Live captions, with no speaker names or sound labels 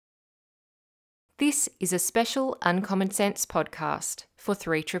This is a special Uncommon Sense podcast for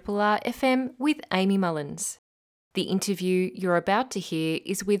 3RRR FM with Amy Mullins. The interview you're about to hear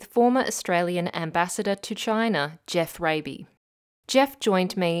is with former Australian Ambassador to China, Geoff Raby. Geoff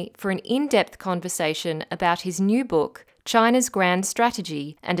joined me for an in-depth conversation about his new book, China's Grand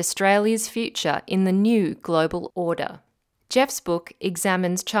Strategy and Australia's Future in the New Global Order. Geoff's book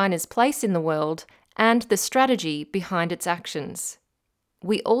examines China's place in the world and the strategy behind its actions.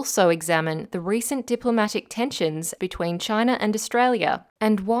 We also examine the recent diplomatic tensions between China and Australia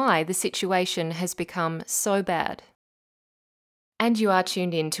and why the situation has become so bad. And you are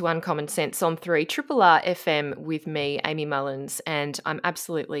tuned in to Uncommon Sense on 3RRR FM with me, Amy Mullins, and I'm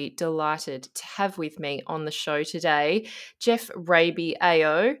absolutely delighted to have with me on the show today Geoff Raby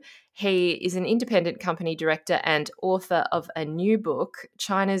AO. He is an independent company director and author of a new book,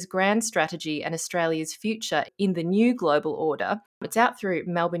 China's Grand Strategy and Australia's Future in the New Global Order. It's out through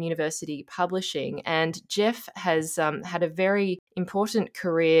Melbourne University Publishing, and Geoff has had a very important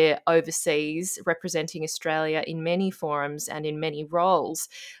career overseas, representing Australia in many forums and in many roles.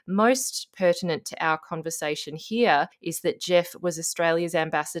 Most pertinent to our conversation here is that Geoff was Australia's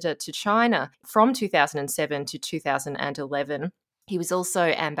ambassador to China from 2007 to 2011. He was also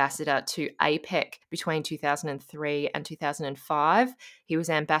ambassador to APEC between 2003 and 2005. He was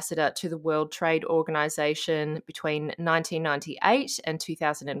ambassador to the World Trade Organization between 1998 and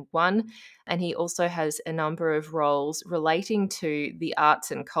 2001. And he also has a number of roles relating to the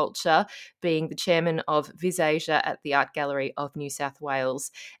arts and culture, being the chairman of VisAsia at the Art Gallery of New South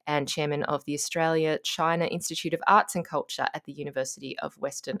Wales and chairman of the Australia-China Institute of Arts and Culture at the University of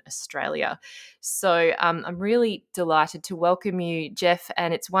Western Australia. So I'm really delighted to welcome you, Geoff,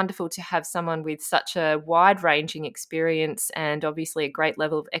 and it's wonderful to have someone with such a wide-ranging experience and obviously a great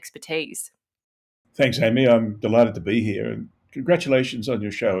level of expertise. Thanks, Amy. I'm delighted to be here, and congratulations on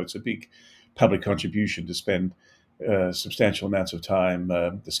your show. It's a big public contribution to spend substantial amounts of time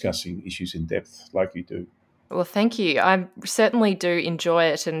discussing issues in depth like you do. Well, thank you. I certainly do enjoy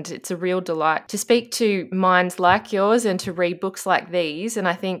it, and it's a real delight to speak to minds like yours and to read books like these. And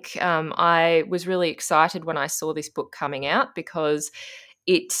I think I was really excited when I saw this book coming out because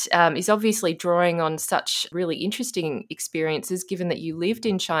it is obviously drawing on such really interesting experiences, given that you lived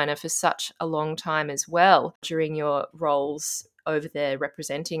in China for such a long time as well during your roles over there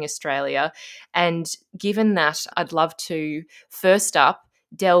representing Australia. And given that, I'd love to first up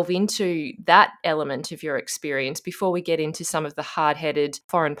delve into that element of your experience before we get into some of the hard-headed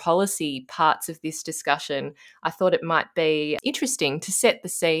foreign policy parts of this discussion. I thought it might be interesting to set the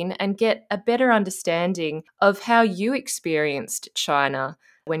scene and get a better understanding of how you experienced China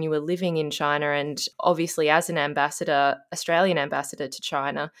when you were living in China and obviously as an ambassador, Australian ambassador to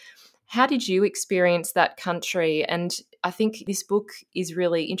China. How did you experience that country? And I think this book is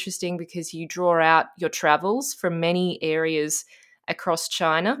really interesting because you draw out your travels from many areas across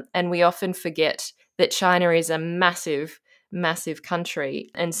China, and we often forget that China is a massive, massive country.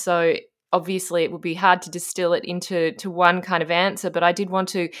 And so obviously it would be hard to distill it into one kind of answer, but I did want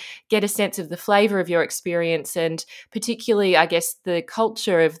to get a sense of the flavour of your experience and particularly, I guess, the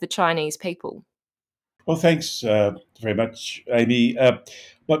culture of the Chinese people. Well, thanks very much, Amy.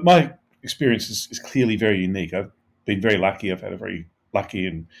 But my experience is clearly very unique. I've been very lucky. I've had a very lucky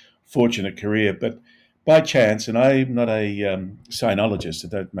and fortunate career, but by chance, and I'm not a sinologist. I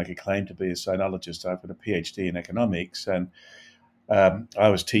don't make a claim to be a sinologist. I've got a PhD in economics, and I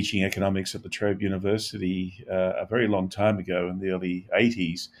was teaching economics at La Trobe University a very long time ago in the early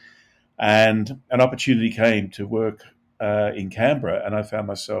 80s, and an opportunity came to work in Canberra, and I found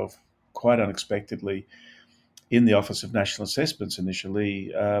myself quite unexpectedly in the Office of National Assessments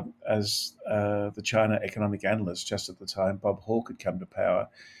initially as the China economic analyst. Just at the time, Bob Hawke had come to power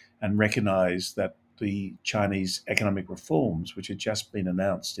and recognised that the Chinese economic reforms, which had just been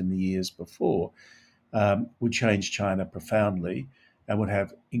announced in the years before, would change China profoundly and would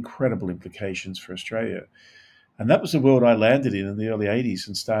have incredible implications for Australia. And that was the world I landed in the early 80s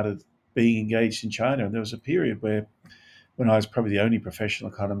and started being engaged in China. And there was a period when I was probably the only professional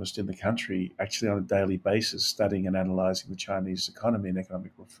economist in the country, actually on a daily basis, studying and analysing the Chinese economy and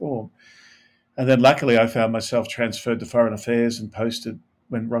economic reform. And then luckily I found myself transferred to foreign affairs and posted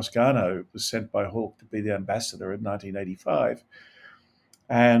when Ross Garnaut was sent by Hawke to be the ambassador in 1985.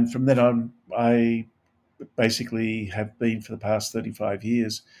 And from then on, I basically have been for the past 35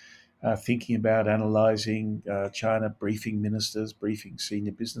 years thinking about analysing China, briefing ministers, briefing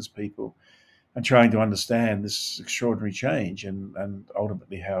senior business people, and trying to understand this extraordinary change and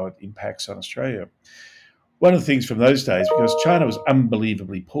ultimately how it impacts on Australia. One of the things from those days, because China was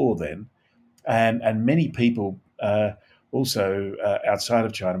unbelievably poor then, and many people also outside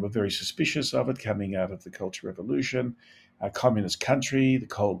of China were very suspicious of it, coming out of the Cultural Revolution, a communist country. The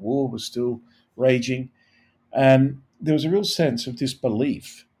Cold War was still raging. And there was a real sense of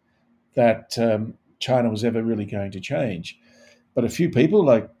disbelief that China was ever really going to change. But a few people,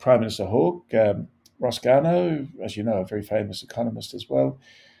 like Prime Minister Hawke, Ross Garnaut, as you know, a very famous economist as well,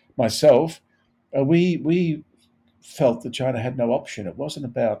 myself, we felt that China had no option. It wasn't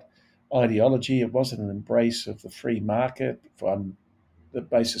about ideology. It wasn't an embrace of the free market on the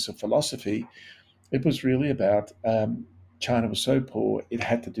basis of philosophy. It was really about China was so poor, it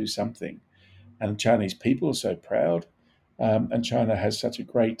had to do something. And Chinese people are so proud. And China has such a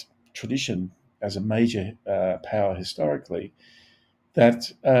great tradition as a major power historically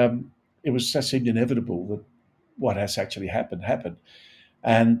that it was just seemed inevitable that what has actually happened.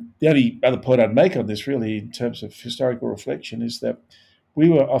 And the only other point I'd make on this, really, in terms of historical reflection, is that we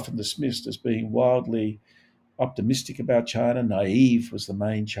were often dismissed as being wildly optimistic about China. Naive was the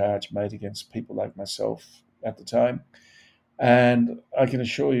main charge made against people like myself at the time. And I can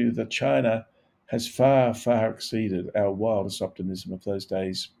assure you that China has far, far exceeded our wildest optimism of those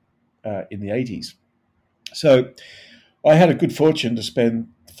days in the 80s. So I had a good fortune to spend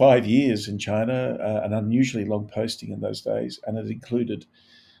 5 years in China, an unusually long posting in those days, and it included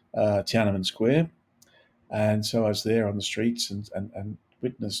Tiananmen Square. And so I was there on the streets and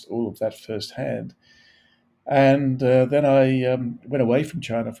witnessed all of that firsthand. And then I went away from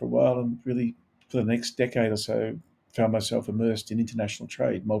China for a while and really, for the next decade or so, found myself immersed in international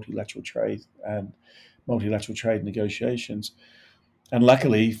trade, multilateral trade negotiations. And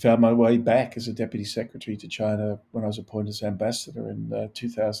luckily, found my way back as a deputy secretary to China when I was appointed as ambassador in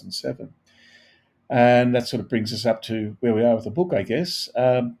 2007. And that sort of brings us up to where we are with the book, I guess.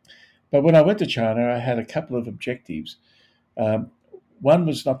 But when I went to China, I had a couple of objectives. Um, One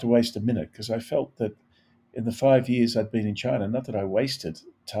was not to waste a minute, because I felt that in the 5 years I'd been in China, not that I wasted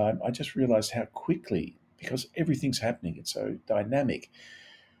time, I just realized how quickly, because everything's happening, it's so dynamic,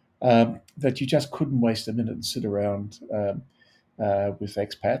 that you just couldn't waste a minute and sit around with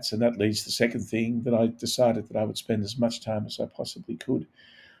expats. And that leads to the second thing, that I decided that I would spend as much time as I possibly could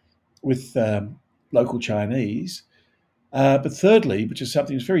with local Chinese. But thirdly, which is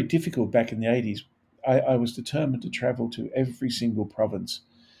something that was very difficult back in the 80s, I was determined to travel to every single province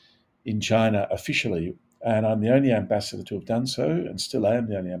in China officially. And I'm the only ambassador to have done so, and still am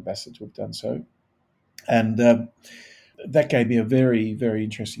the only ambassador to have done so. And that gave me a very, very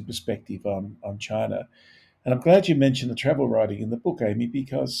interesting perspective on China. And I'm glad you mentioned the travel writing in the book, Amy,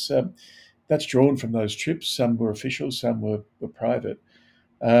 because that's drawn from those trips. Some were official, some were private.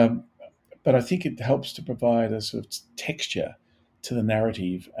 Um, but I think it helps to provide a sort of texture to the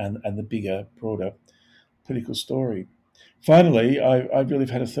narrative and the bigger, broader political story. Finally, I really have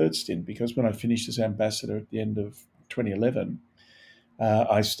had a third stint, because when I finished as ambassador at the end of 2011,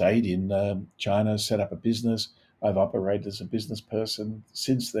 I stayed in China, set up a business. I've operated as a business person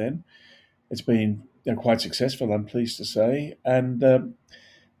since then. It's been quite successful, I'm pleased to say. And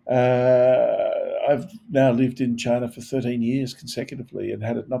I've now lived in China for 13 years consecutively. And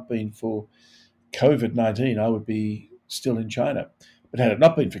had it not been for COVID-19, I would be still in China. But had it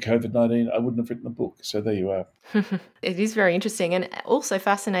not been for COVID-19, I wouldn't have written the book. So there you are. It is very interesting, and also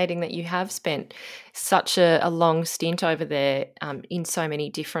fascinating that you have spent such a long stint over there in so many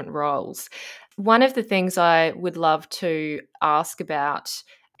different roles. One of the things I would love to ask about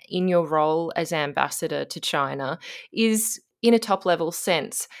in your role as ambassador to China is, in a top level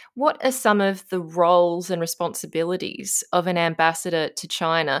sense, what are some of the roles and responsibilities of an ambassador to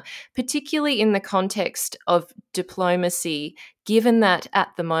China, particularly in the context of diplomacy, given that at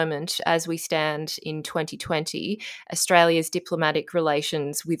the moment, as we stand in 2020, Australia's diplomatic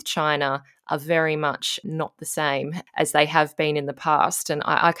relations with China are very much not the same as they have been in the past. And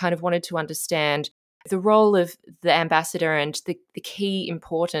I kind of wanted to understand the role of the ambassador and the key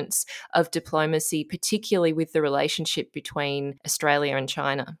importance of diplomacy, particularly with the relationship between Australia and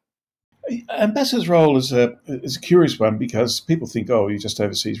China. Ambassador's role is a curious one, because people think, oh, you're just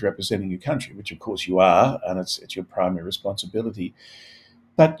overseas representing your country, which of course you are, and it's your primary responsibility.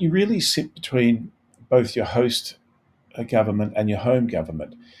 But you really sit between both your host government and your home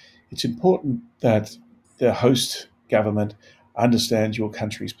government. It's important that the host government understands your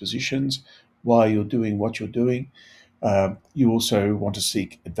country's positions, why you're doing what you're doing. You also want to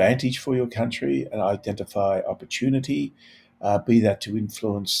seek advantage for your country and identify opportunity, be that to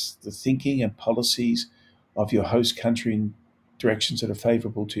influence the thinking and policies of your host country in directions that are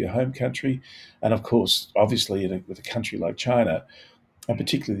favorable to your home country. And of course, obviously, with a country like China, and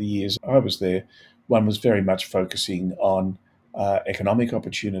particularly the years I was there, one was very much focusing on economic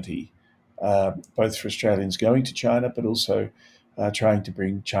opportunity, both for Australians going to China, but also trying to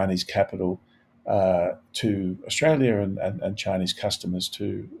bring Chinese capital to Australia and Chinese customers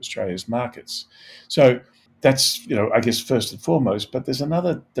to Australia's markets. So that's, I guess, first and foremost, but there's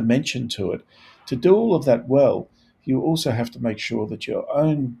another dimension to it. To do all of that well, you also have to make sure that your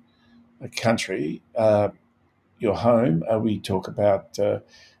own country, your home, we talk about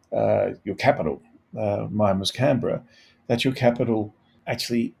your capital, mine was Canberra, that your capital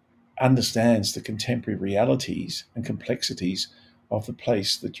actually understands the contemporary realities and complexities of the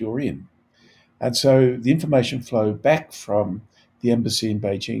place that you're in. And so the information flow back from the embassy in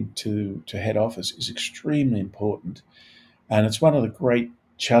Beijing to head office is extremely important. And it's one of the great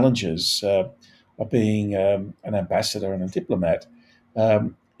challenges of being an ambassador and a diplomat,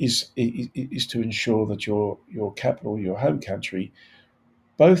 is to ensure that your capital, your home country,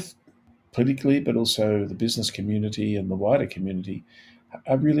 both politically but also the business community and the wider community,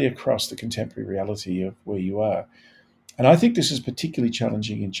 are really across the contemporary reality of where you are. And I think this is particularly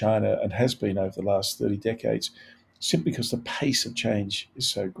challenging in China and has been over the last 30 decades, simply because the pace of change is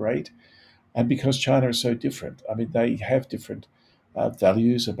so great and because China is so different. I mean, they have different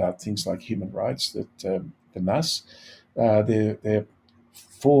values about things like human rights than us. Their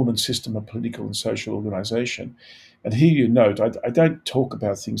form and system of political and social organization. And here you note, I don't talk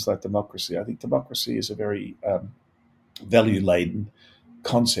about things like democracy. I think democracy is a very value-laden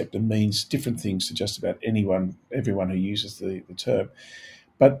concept and means different things to just about everyone who uses the term.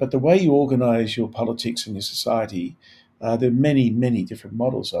 But the way you organize your politics and your society, there are many, many different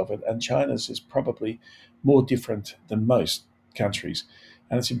models of it, and China's is probably more different than most countries.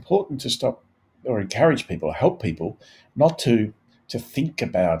 And it's important to stop or encourage people, help people, not to think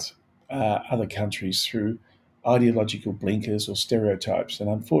about other countries through ideological blinkers or stereotypes. And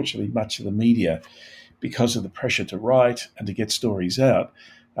unfortunately, much of the media, because of the pressure to write and to get stories out,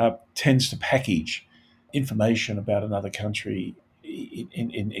 tends to package information about another country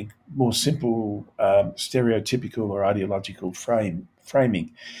in more simple, stereotypical or ideological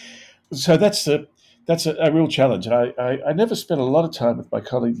framing. So that's a real challenge. And I never spent a lot of time with my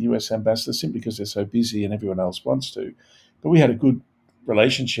colleague, the US ambassador, simply because they're so busy and everyone else wants to. But we had a good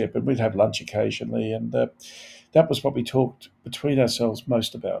relationship and we'd have lunch occasionally. And that was what we talked between ourselves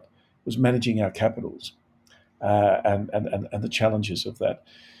most about, was managing our capitals and the challenges of that.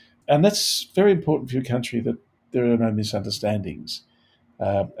 And that's very important for your country, that there are no misunderstandings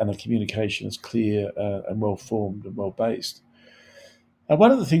and the communication is clear and well formed and well based. And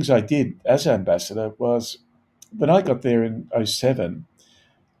one of the things I did as ambassador was, when I got there in '07,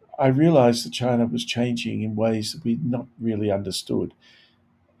 I realized that China was changing in ways that we'd not really understood.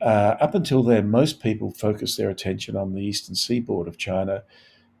 Up until then, most people focused their attention on the eastern seaboard of China,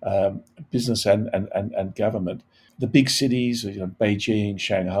 business and government. The big cities, Beijing,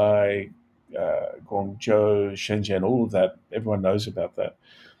 Shanghai, Guangzhou, Shenzhen, all of that, everyone knows about that.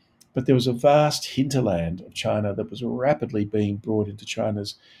 But there was a vast hinterland of China that was rapidly being brought into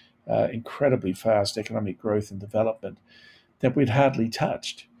China's incredibly fast economic growth and development that we'd hardly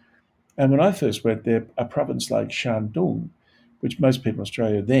touched. And when I first went there, a province like Shandong, which most people in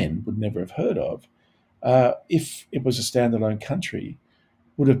Australia then would never have heard of, if it was a standalone country,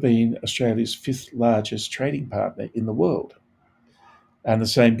 would have been Australia's fifth largest trading partner in the world. And the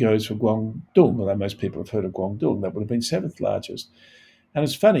same goes for Guangdong, although most people have heard of Guangdong, that would have been seventh largest. And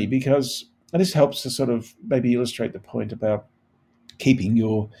it's funny because, and this helps to sort of maybe illustrate the point about keeping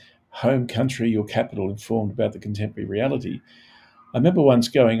your home country, your capital, informed about the contemporary reality. I remember once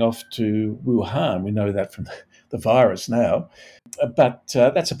going off to Wuhan. We know that from the virus now, but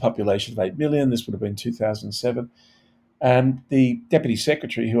that's a population of 8 million. This would have been 2007. And the deputy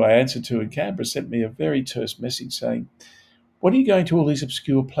secretary, who I answered to in Canberra, sent me a very terse message saying, "What are you going to all these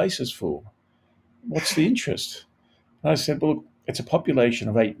obscure places for? What's the interest?" And I said, "Well, it's a population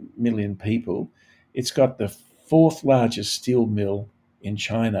of 8 million people. It's got the fourth largest steel mill in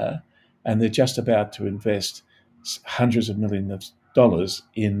China, and they're just about to invest hundreds of millions of dollars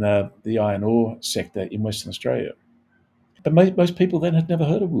in the iron ore sector in Western Australia." But most people then had never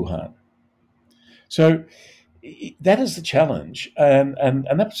heard of Wuhan. So that is the challenge. And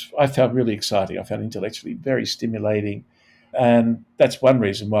that's, I found really exciting. I found intellectually very stimulating. And that's one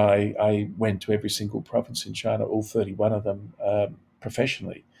reason why I went to every single province in China, all 31 of them,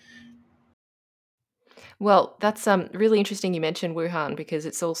 professionally. Well, that's really interesting you mentioned Wuhan, because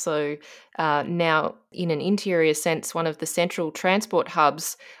it's also now, in an interior sense, one of the central transport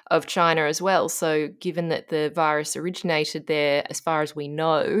hubs of China as well. So given that the virus originated there, as far as we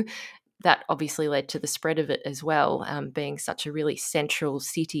know, that obviously led to the spread of it as well, being such a really central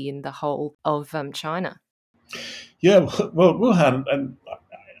city in the whole of China. Yeah, well, Wuhan, and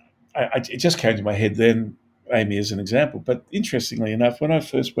it just came to my head then, Amy, as an example. But interestingly enough, when I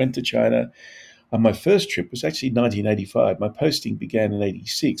first went to China on my first trip was actually 1985. My posting began in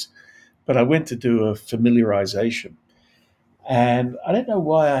 86, but I went to do a familiarization. And I don't know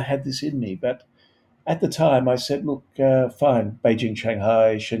why I had this in me, but at the time I said, look, fine, Beijing,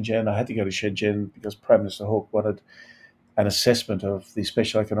 Shanghai, Shenzhen. I had to go to Shenzhen because Prime Minister Hawke wanted an assessment of the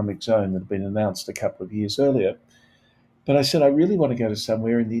special economic zone that had been announced a couple of years earlier. But I said, I really want to go to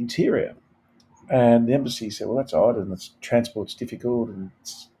somewhere in the interior. And the embassy said, well, that's odd, and transport's difficult, and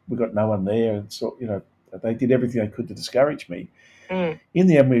we've got no one there. And so, they did everything they could to discourage me. Mm. In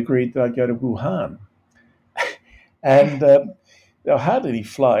the end, we agreed that I'd go to Wuhan. And there were hardly any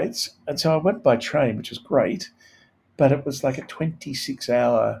flights. And so I went by train, which was great, but it was like a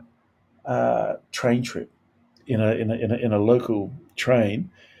 26-hour train trip in a local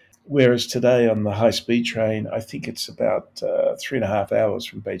train. Whereas today on the high speed train, I think it's about 3.5 hours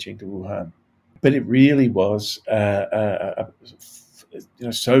from Beijing to Wuhan. But it really was,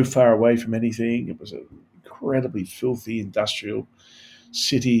 so far away from anything. It was an incredibly filthy industrial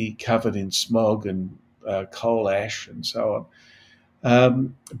city covered in smog and coal ash and so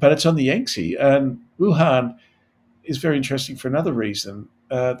on. But it's on the Yangtze, and Wuhan is very interesting for another reason.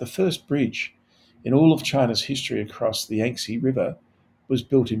 The first bridge in all of China's history across the Yangtze River was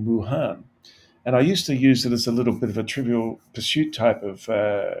built in Wuhan. And I used to use it as a little bit of a trivial pursuit type of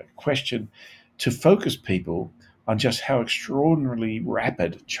question to focus people on just how extraordinarily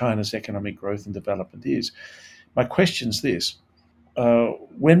rapid China's economic growth and development is. My question's this: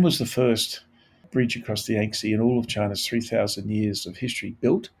 when was the first bridge across the Yangtze in all of China's 3,000 years of history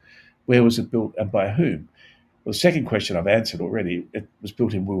built? Where was it built and by whom? Well, the second question I've answered already. It was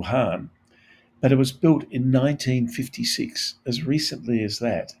built in Wuhan, but it was built in 1956, as recently as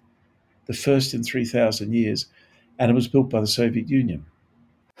that, the first in 3,000 years, and it was built by the Soviet Union.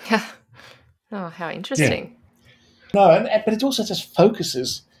 Oh, how Yeah. interesting. No, but it also just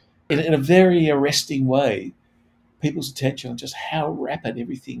focuses in a very arresting way people's attention on just how rapid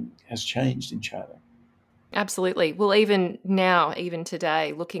everything has changed in China. Absolutely. Well, even now, even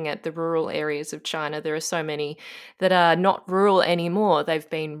today, looking at the rural areas of China, there are so many that are not rural anymore. They've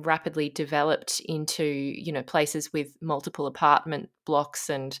been rapidly developed into, places with multiple apartment blocks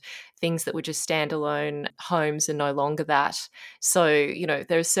and things that were just standalone homes and no longer that. So,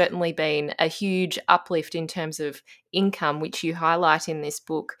 there's certainly been a huge uplift in terms of income, which you highlight in this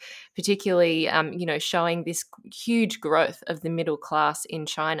book, particularly, showing this huge growth of the middle class in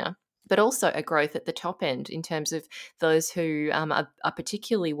China, but also a growth at the top end in terms of those who are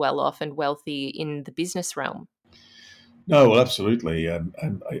particularly well off and wealthy in the business realm. No, well, absolutely. And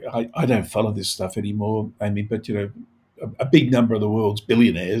I don't follow this stuff anymore, Amy, but, a big number of the world's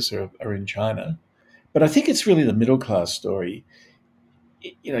billionaires are in China. But I think it's really the middle class story.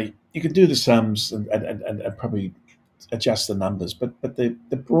 You can do the sums and probably adjust the numbers, but the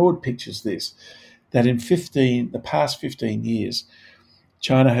broad picture is this: that in the past 15 years,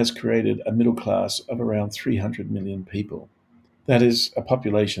 China has created a middle class of around 300 million people. That is a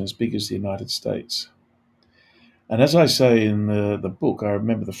population as big as the United States. And as I say in the book, I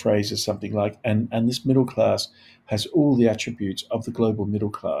remember the phrase is something like, and this middle class has all the attributes of the global middle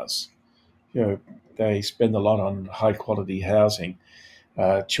class. You know, they spend a lot on high quality housing.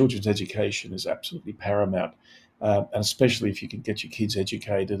 Children's education is absolutely paramount, and especially if you can get your kids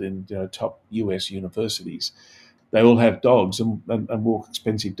educated in top US universities. They all have dogs and walk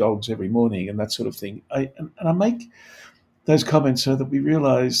expensive dogs every morning and that sort of thing. And I make those comments so that we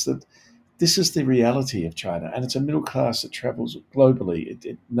realize that this is the reality of China, and it's a middle class that travels globally.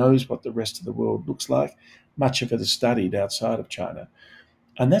 It knows what the rest of the world looks like. Much of it is studied outside of China,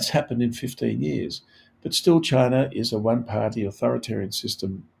 and that's happened in 15 years. But still, China is a one party authoritarian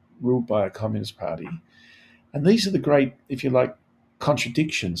system ruled by a communist party. And these are the great, if you like,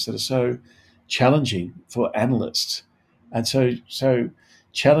 contradictions that are so challenging for analysts and so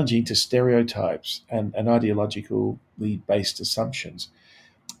challenging to stereotypes and ideologically based assumptions.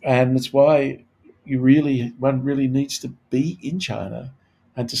 And it's why one really needs to be in China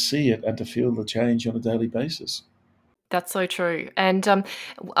and to see it and to feel the change on a daily basis. That's so true. And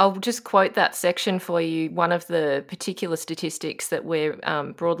I'll just quote that section for you. One of the particular statistics that we're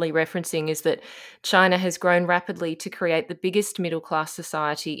broadly referencing is that China has grown rapidly to create the biggest middle class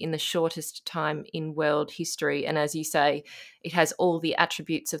society in the shortest time in world history. And as you say, it has all the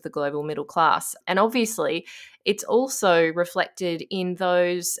attributes of the global middle class. And obviously, it's also reflected in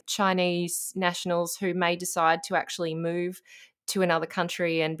those Chinese nationals who may decide to actually move to another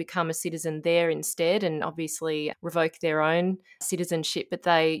country and become a citizen there instead, and obviously revoke their own citizenship, but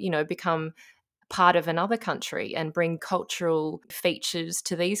they become part of another country and bring cultural features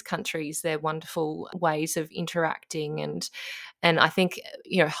to these countries, their wonderful ways of interacting. And I think,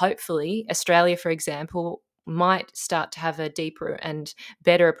 hopefully Australia, for example, might start to have a deeper and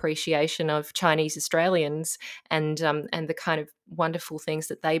better appreciation of Chinese Australians and the kind of wonderful things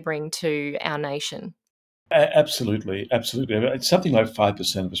that they bring to our nation. Absolutely, absolutely. It's something like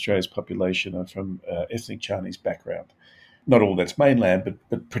 5% of Australia's population are from ethnic Chinese background. Not all that's mainland,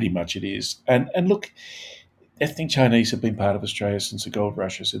 but pretty much it is. And look, ethnic Chinese have been part of Australia since the gold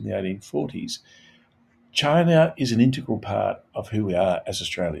rushes in the 1840s. China is an integral part of who we are as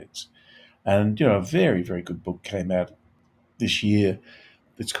Australians. And, a very, very good book came out this year.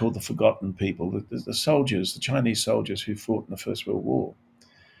 It's called The Forgotten People, the soldiers, the Chinese soldiers who fought in the First World War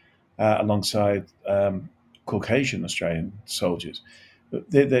alongside Caucasian Australian soldiers.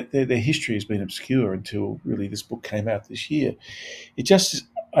 Their history has been obscure until really this book came out this year.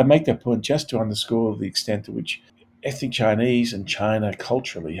 I make that point just to underscore the extent to which ethnic Chinese and China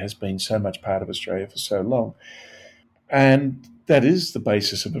culturally has been so much part of Australia for so long. And that is the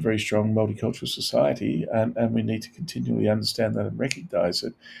basis of a very strong multicultural society, and we need to continually understand that and recognize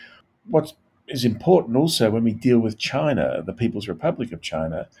it. What is important also when we deal with China, the People's Republic of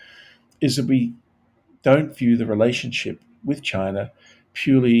China, is that we don't view the relationship with China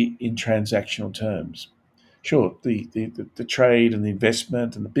purely in transactional terms. Sure, the trade and the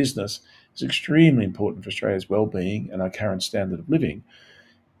investment and the business is extremely important for Australia's well-being and our current standard of living.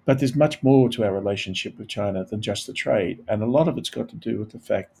 But there's much more to our relationship with China than just the trade. And a lot of it's got to do with the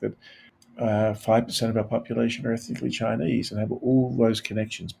fact that 5% of our population are ethnically Chinese and have all those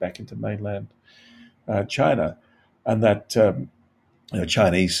connections back into mainland China. And that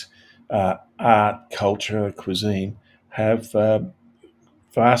Chinese art, culture, cuisine have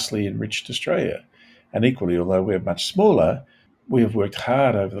vastly enriched Australia. And equally, although we're much smaller, we have worked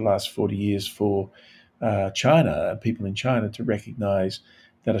hard over the last 40 years for China and people in China to recognize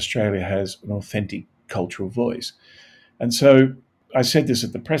that Australia has an authentic cultural voice. And so I said this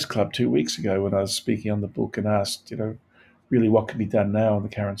at the press club 2 weeks ago when I was speaking on the book and asked, really what can be done now in the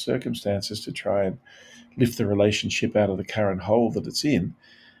current circumstances to try and lift the relationship out of the current hole that it's in.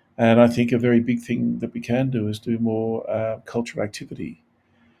 And I think a very big thing that we can do is do more cultural activity.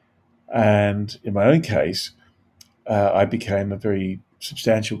 And in my own case, I became a very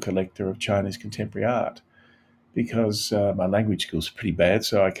substantial collector of Chinese contemporary art because my language skills are pretty bad,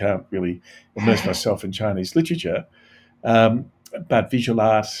 so I can't really immerse myself in Chinese literature. But visual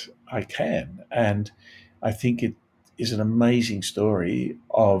art, I can. And I think it is an amazing story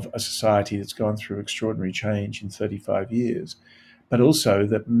of a society that's gone through extraordinary change in 35 years, but also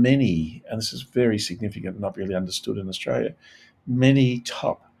that many, and this is very significant, not really understood in Australia, many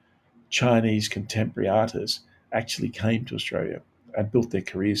top Chinese contemporary artists actually came to Australia and built their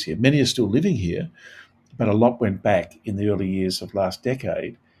careers here. Many are still living here, but a lot went back in the early years of last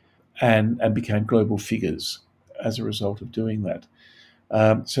decade and became global figures as a result of doing that.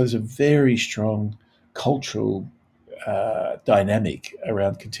 So there's a very strong cultural dynamic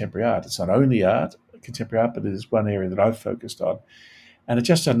around contemporary art. It's not only art, contemporary art, but it is one area that I've focused on. And it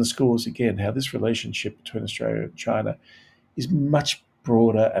just underscores again how this relationship between Australia and China is much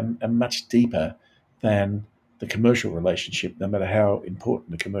broader and much deeper than the commercial relationship, no matter how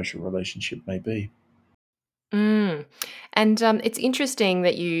important the commercial relationship may be. Mm. And it's interesting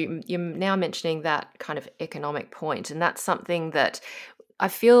that you're now mentioning that kind of economic point, and that's something that I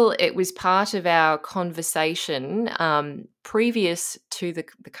feel it was part of our conversation previous to the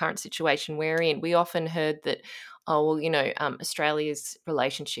current situation we're in. We often heard that, oh, well, Australia's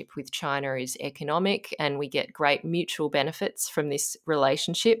relationship with China is economic and we get great mutual benefits from this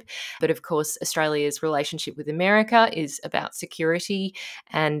relationship. But of course, Australia's relationship with America is about security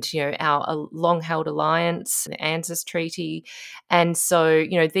and, our long held alliance, the ANZUS Treaty. And so,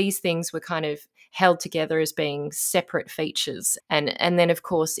 these things were kind of held together as being separate features. And then, of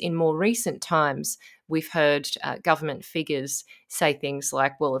course, in more recent times, we've heard government figures say things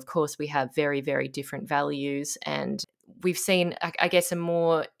like, well, of course, we have very, very different values. And we've seen, I guess,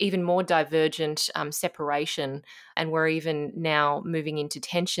 even more divergent separation. And we're even now moving into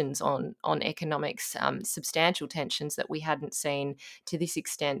tensions on economics, substantial tensions that we hadn't seen to this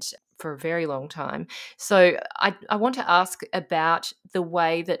extent for a very long time. So I want to ask about the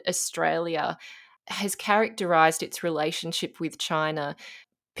way that Australia has characterized its relationship with China,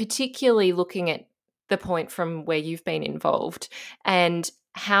 particularly looking at the point from where you've been involved and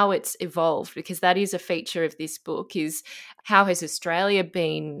how it's evolved, because that is a feature of this book, is how has Australia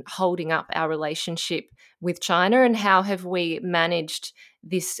been holding up our relationship with China and how have we managed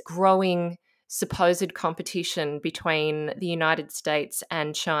this growing supposed competition between the United States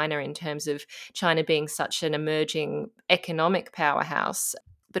and China in terms of China being such an emerging economic powerhouse,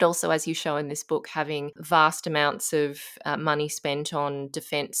 but also, as you show in this book, having vast amounts of money spent on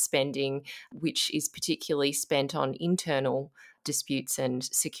defense spending, which is particularly spent on internal disputes and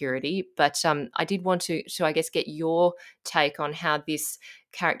security. But I did want to, I guess, get your take on how this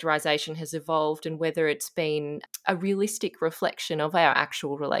characterization has evolved and whether it's been a realistic reflection of our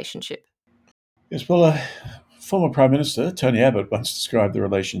actual relationship. Yes, well, former Prime Minister Tony Abbott once described the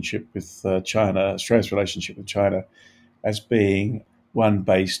relationship with China, Australia's relationship with China, as being one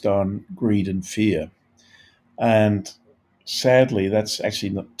based on greed and fear. And sadly, that's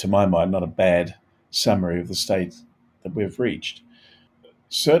actually, not, to my mind, not a bad summary of the state that we've reached.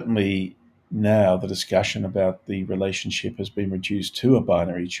 Certainly, now the discussion about the relationship has been reduced to a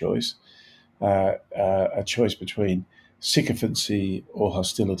binary choice, a choice between sycophancy or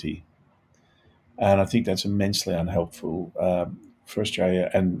hostility. And I think that's immensely unhelpful for Australia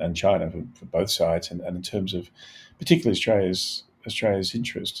and China, for both sides, and in terms of particularly Australia's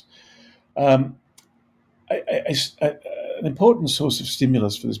interests. Um, an important source of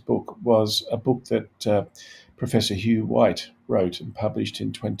stimulus for this book was a book that Professor Hugh White wrote and published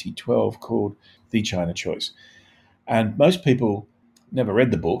in 2012 called The China Choice. And most people never read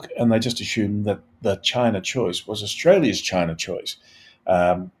the book, and they just assumed that the China choice was Australia's China choice.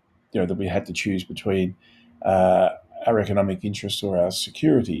 Um, that we had to choose between uh, our economic interests or our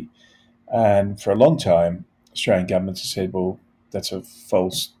security. And for a long time, Australian governments have said, well, that's a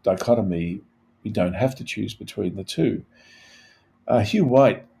false dichotomy. We don't have to choose between the two. Hugh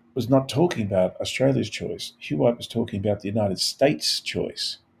White was not talking about Australia's choice. Hugh White was talking about the United States'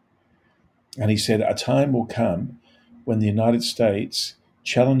 choice. And he said, a time will come when the United States,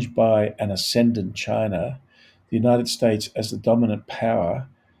 challenged by an ascendant China, the United States as the dominant power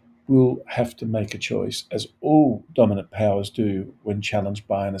will have to make a choice, as all dominant powers do when challenged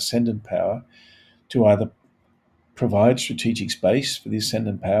by an ascendant power, to either provide strategic space for the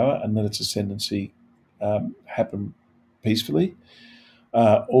ascendant power and let its ascendancy happen peacefully,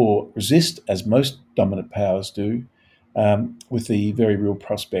 or resist, as most dominant powers do, with the very real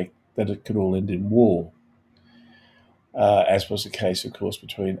prospect that it could all end in war, as was the case, of course,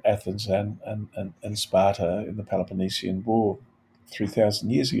 between Athens and Sparta in the Peloponnesian War 3,000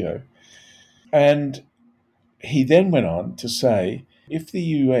 years ago. And he then went on to say, if the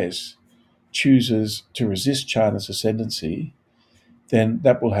US chooses to resist China's ascendancy, then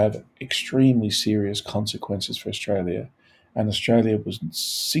that will have extremely serious consequences for Australia. And Australia was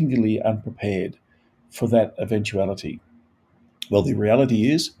singularly unprepared for that eventuality. Well, the reality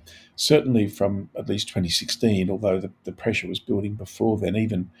is, certainly from at least 2016, although the pressure was building before then,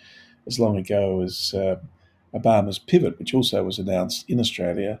 even as long ago as Obama's pivot, which also was announced in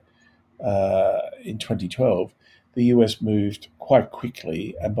Australia in 2012, the US moved quite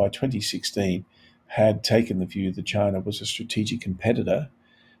quickly, and by 2016 had taken the view that China was a strategic competitor,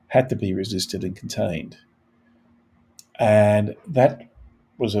 had to be resisted and contained, and that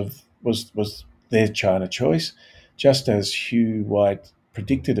was their China choice, just as Hugh White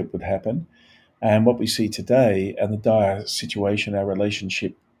predicted it would happen. And what we see today, and the dire situation our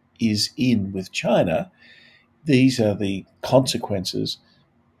relationship is in with China, these are the consequences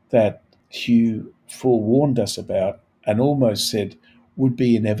that Hugh forewarned us about and almost said would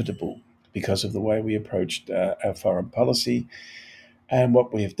be inevitable because of the way we approached our foreign policy. And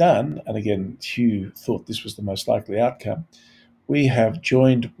what we have done, and again, Hugh thought this was the most likely outcome, we have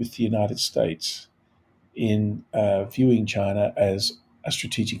joined with the United States in viewing China as a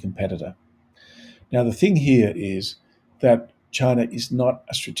strategic competitor. Now, the thing here is that China is not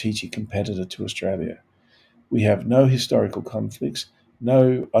a strategic competitor to Australia. We have no historical conflicts,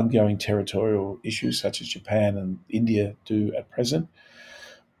 no ongoing territorial issues such as Japan and India do at present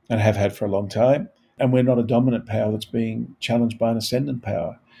and have had for a long time. And we're not a dominant power that's being challenged by an ascendant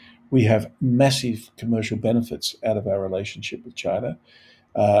power. We have massive commercial benefits out of our relationship with China.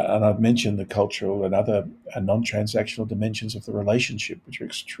 And I've mentioned the cultural and other non-transactional dimensions of the relationship, which are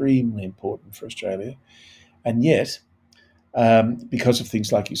extremely important for Australia. And yet, because of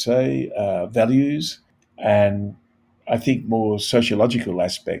things like you say, values, and I think more sociological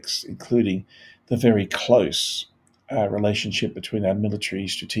aspects, including the very close relationship between our military,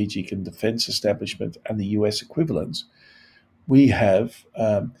 strategic, and defense establishment and the US equivalents, we have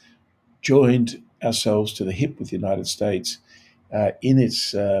joined ourselves to the hip with the United States in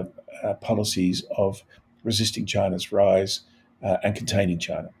its policies of resisting China's rise and containing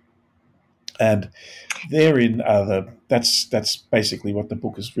China. And therein are that's basically what the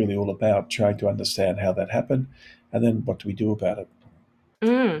book is really all about, trying to understand how that happened and then what do we do about it.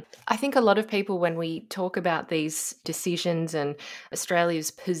 I think a lot of people, when we talk about these decisions and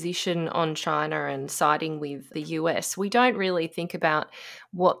Australia's position on China and siding with the US, we don't really think about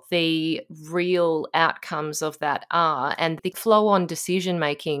what the real outcomes of that are and the flow on decision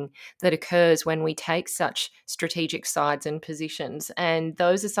making that occurs when we take such strategic sides and positions. And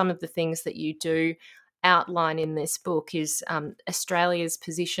those are some of the things that you do outline in this book is Australia's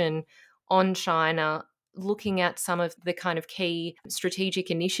position on China, looking at some of the kind of key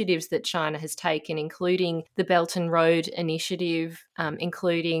strategic initiatives that China has taken, including the Belt and Road Initiative,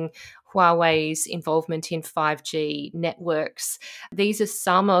 including Huawei's involvement in 5G networks. These are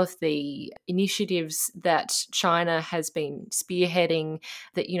some of the initiatives that China has been spearheading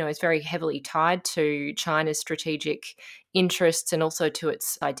that, is very heavily tied to China's strategic interests and also to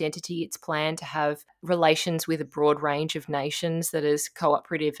its identity, its plan to have relations with a broad range of nations that is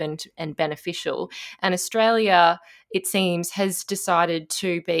cooperative and beneficial. And Australia, it seems, has decided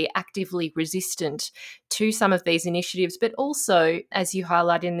to be actively resistant to some of these initiatives, but also, as you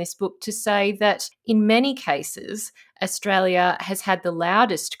highlight in this book, to say that in many cases, Australia has had the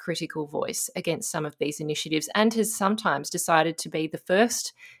loudest critical voice against some of these initiatives and has sometimes decided to be the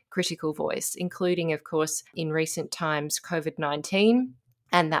first critical voice, including, of course, in recent times, COVID-19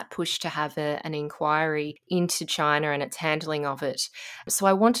 and that push to have an inquiry into China and its handling of it. So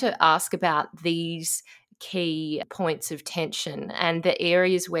I want to ask about these key points of tension and the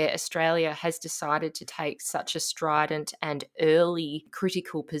areas where Australia has decided to take such a strident and early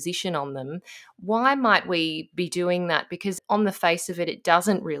critical position on them. Why might we be doing that? Because on the face of it, it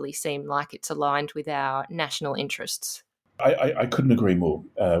doesn't really seem like it's aligned with our national interests. I couldn't agree more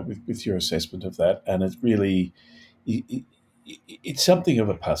with your assessment of that, and it's really it's something of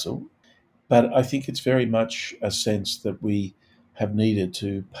a puzzle, but I think it's very much a sense that we have needed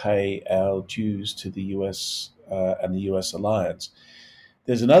to pay our dues to the US and the US alliance.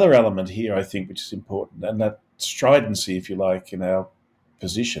 There's another element here, I think, which is important, and that stridency, if you like, in our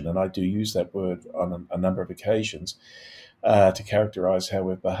position, and I do use that word on a number of occasions to characterize how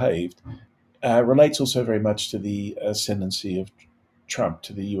we've behaved, relates also very much to the ascendancy of Trump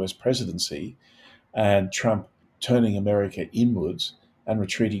to the US presidency and Trump turning America inwards and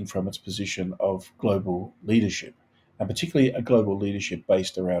retreating from its position of global leadership, and particularly a global leadership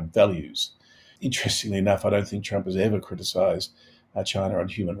based around values. Interestingly enough, I don't think Trump has ever criticized China on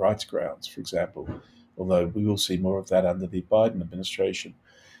human rights grounds, for example, although we will see more of that under the Biden administration.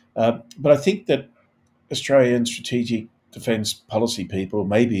 But I think that Australian strategic defence policy people,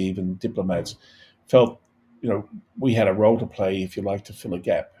 maybe even diplomats, felt, we had a role to play, if you like, to fill a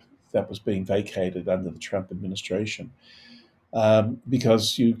gap that was being vacated under the Trump administration,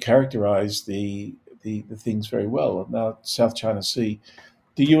 because you characterise the things very well. Now, South China Sea,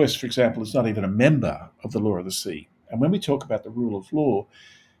 the US, for example, is not even a member of the Law of the Sea. And when we talk about the rule of law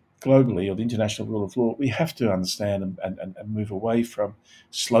globally, or the international rule of law, we have to understand and move away from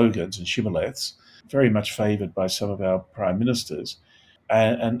slogans and shibboleths, very much favoured by some of our prime ministers,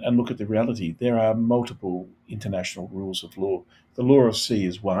 and look at the reality. There are multiple international rules of law. The law of sea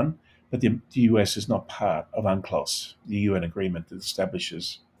is one, but the US is not part of UNCLOS, the UN agreement that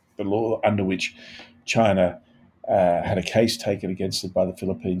establishes the law under which China had a case taken against it by the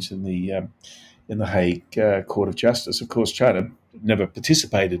Philippines in the Hague Court of Justice. Of course, China never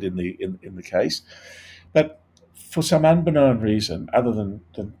participated in the case, but for some unbeknown reason, other than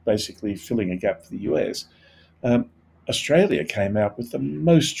basically filling a gap for the US, um, Australia came out with the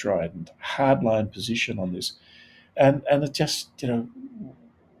most strident, hardline position on this, and it just,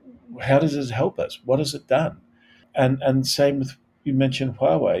 how does it help us? What has it done? And same with, you mentioned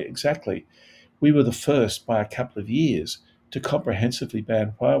Huawei, exactly. We were the first by a couple of years to comprehensively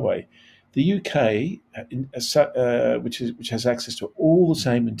ban Huawei. The UK, which has access to all the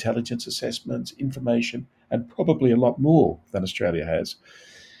same intelligence assessments, information, and probably a lot more than Australia has,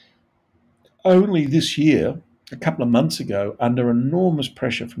 only this year, a couple of months ago, under enormous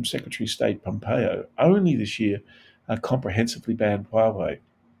pressure from Secretary of State Pompeo, only this year, comprehensively banned Huawei.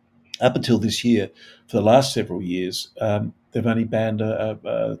 Up until this year, for the last several years, they've only banned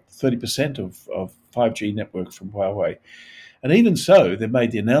 30% of 5G network from Huawei. And even so, they've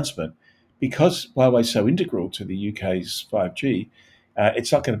made the announcement, because Huawei is so integral to the UK's 5G,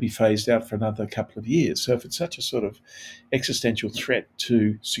 it's not going to be phased out for another couple of years. So if it's such a sort of existential threat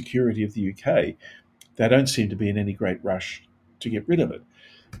to security of the UK, they don't seem to be in any great rush to get rid of it.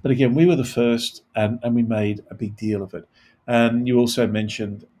 But again, we were the first, and we made a big deal of it. And you also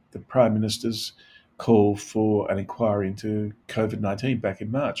mentioned the Prime Minister's call for an inquiry into COVID-19 back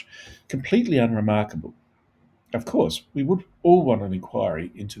in March. Completely unremarkable. Of course, we would all want an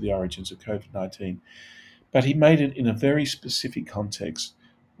inquiry into the origins of COVID-19. But he made it in a very specific context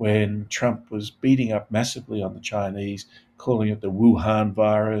when Trump was beating up massively on the Chinese, calling it the Wuhan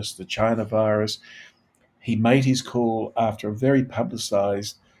virus, the China virus. He made his call after a very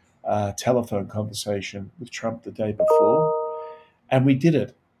publicized telephone conversation with Trump the day before. And we did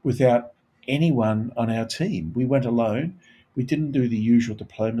it without anyone on our team. We went alone. We didn't do the usual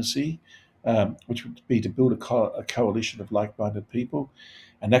diplomacy, which would be to build a coalition of like minded people.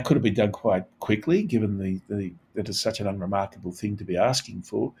 And that could have been done quite quickly, given that it's such an unremarkable thing to be asking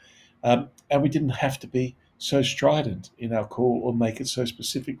for. And we didn't have to be so strident in our call or make it so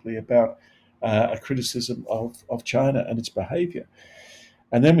specifically about a criticism of China and its behaviour.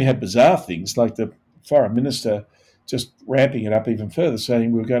 And then we had bizarre things like the foreign minister just ramping it up even further,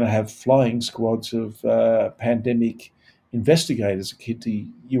 saying we were going to have flying squads of pandemic investigators akin to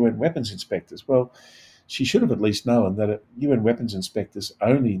UN weapons inspectors. Well, she should have at least known that UN weapons inspectors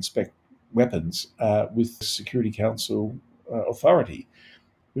only inspect weapons with Security Council authority,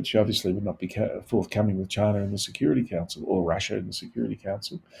 which obviously would not be forthcoming with China in the Security Council or Russia in the Security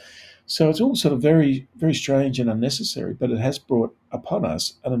Council. So it's all sort of very, very strange and unnecessary, but it has brought upon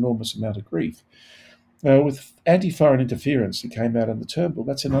us an enormous amount of grief. With anti-foreign interference that came out in the Turnbull,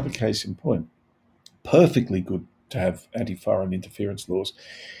 that's another case in point. Perfectly good to have anti-foreign interference laws.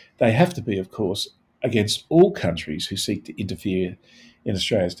 They have to be, of course, against all countries who seek to interfere in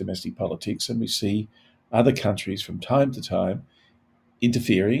Australia's domestic politics, and we see other countries from time to time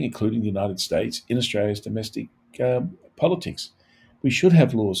interfering, including the United States, in Australia's domestic politics. We should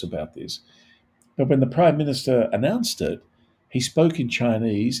have laws about this. But when the Prime Minister announced it, he spoke in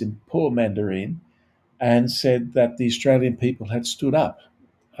Chinese, in poor Mandarin, and said that the Australian people had stood up,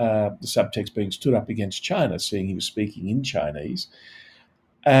 the subtext being stood up against China, seeing he was speaking in Chinese.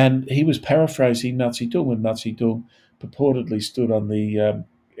 And he was paraphrasing Mao Zedong when Mao Zedong purportedly stood on the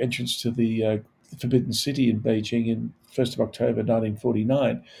entrance to the Forbidden City in Beijing in 1st of October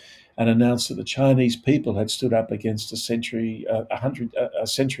 1949 and announced that the Chinese people had stood up against a century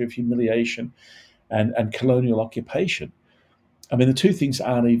of humiliation and colonial occupation. I mean, the two things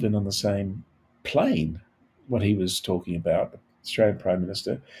aren't even on the same plane, what he was talking about, the Australian Prime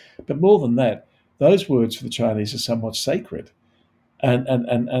Minister. But more than that, those words for the Chinese are somewhat sacred. And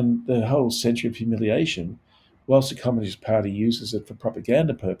the whole century of humiliation, whilst the Communist Party uses it for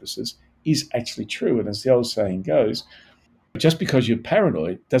propaganda purposes, is actually true. And as the old saying goes, just because you're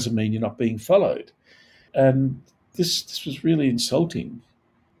paranoid doesn't mean you're not being followed. And this was really insulting.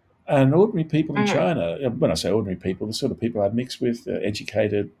 And ordinary people in Mm. China, when I say ordinary people, the sort of people I mix with,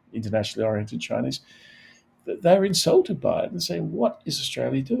 educated, internationally oriented Chinese, they're insulted by it and saying, what is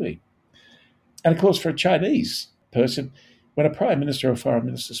Australia doing? And of course, for a Chinese person, when a prime minister or foreign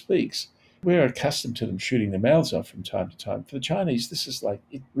minister speaks, we're accustomed to them shooting their mouths off from time to time. For the Chinese, this is like,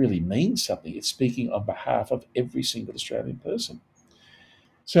 it really means something. It's speaking on behalf of every single Australian person.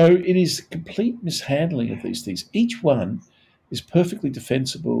 So it is a complete mishandling of these things. Each one is perfectly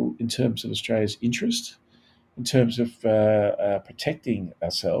defensible in terms of Australia's interest, in terms of protecting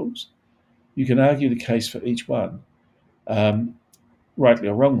ourselves. You can argue the case for each one. Rightly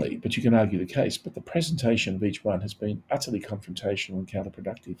or wrongly, but you can argue the case. But the presentation of each one has been utterly confrontational and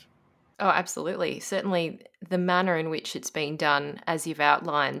counterproductive. Oh, absolutely. Certainly, the manner in which it's been done, as you've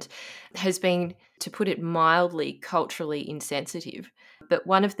outlined, has been, to put it mildly, culturally insensitive. But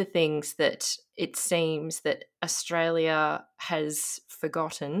one of the things that it seems that Australia has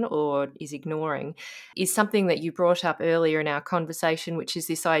forgotten or is ignoring is something that you brought up earlier in our conversation, which is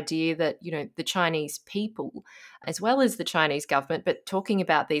this idea that, the Chinese people, as well as the Chinese government, but talking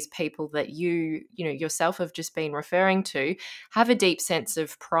about these people that yourself have just been referring to, have a deep sense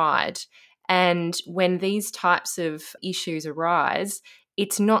of pride. And when these types of issues arise,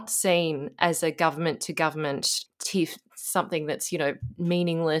 it's not seen as a government to government tiff, something that's,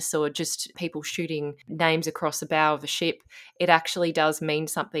 meaningless or just people shooting names across the bow of a ship. It actually does mean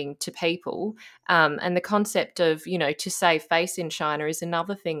something to people. And the concept of, to save face in China is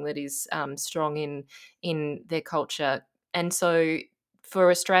another thing that is strong in their culture. And so for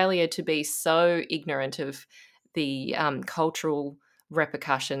Australia to be so ignorant of the cultural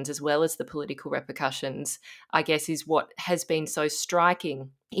repercussions as well as the political repercussions, I guess, is what has been so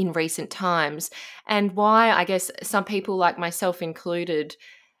striking in recent times, and why I guess some people, like myself included,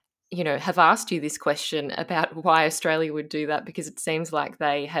 have asked you this question about why Australia would do that, because it seems like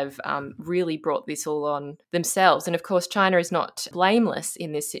they have really brought this all on themselves. And of course, China is not blameless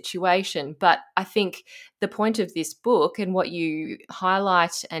in this situation. But I think the point of this book and what you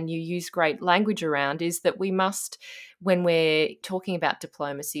highlight and you use great language around is that we must, when we're talking about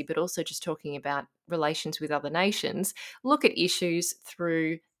diplomacy, but also just talking about relations with other nations, look at issues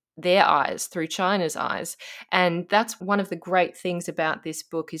through their eyes, through China's eyes. And that's one of the great things about this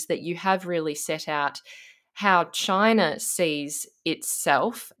book, is that you have really set out how China sees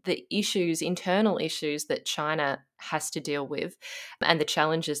itself, the issues, internal issues that China has to deal with, and the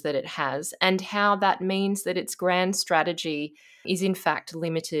challenges that it has, and how that means that its grand strategy is in fact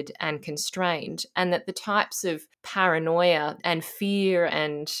limited and constrained, and that the types of paranoia and fear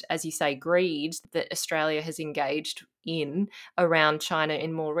and, as you say, greed that Australia has engaged in around China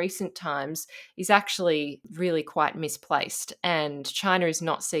in more recent times is actually really quite misplaced. And China is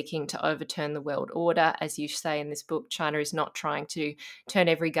not seeking to overturn the world order. As you say in this book, China is not trying to turn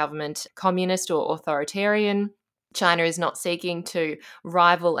every government communist or authoritarian. China is not seeking to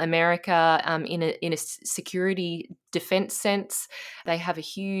rival America in a security defense sense. They have a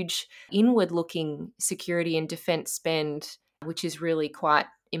huge inward-looking security and defense spend, which is really quite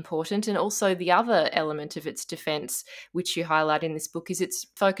important. And also the other element of its defense, which you highlight in this book, is its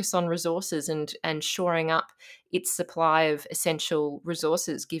focus on resources and shoring up its supply of essential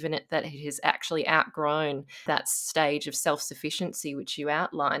resources, given it that it has actually outgrown that stage of self-sufficiency, which you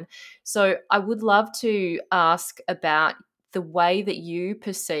outline. So I would love to ask about the way that you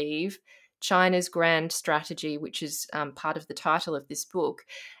perceive China's grand strategy, which is part of the title of this book,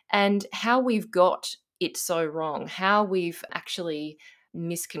 and how we've got it so wrong, how we've actually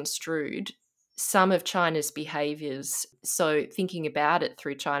misconstrued some of China's behaviours. So thinking about it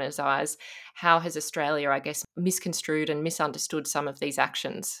through China's eyes, how has Australia, I guess, misconstrued and misunderstood some of these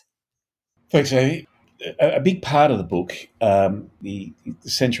actions? Thanks, Amy. A big part of the book, the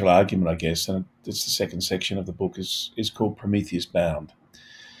central argument, I guess, and it's the second section of the book, is called Prometheus Bound.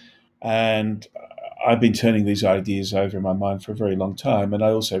 And I've been turning these ideas over in my mind for a very long time. And I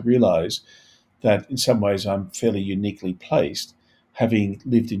also realize that in some ways I'm fairly uniquely placed, having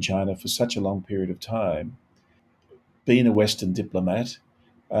lived in China for such a long period of time, being a Western diplomat,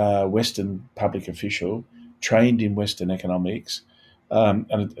 Western public official, trained in Western economics,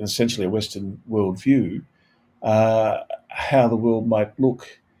 and essentially a Western worldview, how the world might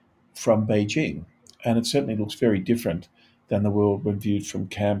look from Beijing. And it certainly looks very different than the world when viewed from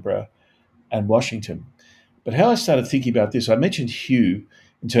Canberra and Washington. But how I started thinking about this, I mentioned Hugh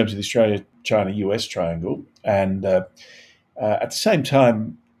in terms of the Australia, China, US triangle. And at the same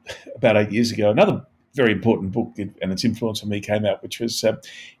time, about 8 years ago, another very important book and its influence on me came out, which was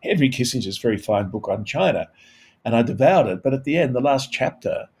Henry Kissinger's very fine book on China. And I devoured it. But at the end, the last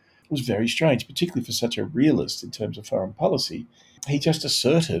chapter was very strange, particularly for such a realist in terms of foreign policy. He just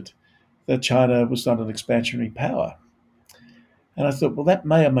asserted that China was not an expansionary power. And I thought, well, that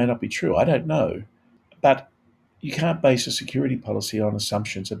may or may not be true. I don't know. But you can't base a security policy on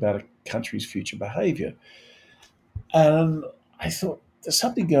assumptions about a country's future behaviour. And I thought, there's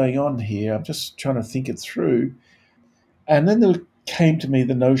something going on here. I'm just trying to think it through. And then there came to me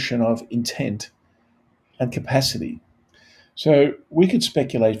the notion of intent and capacity. So we could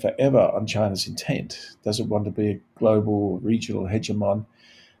speculate forever on China's intent. Does it want to be a global, regional hegemon?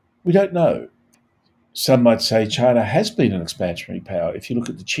 We don't know. Some might say China has been an expansionary power. If you look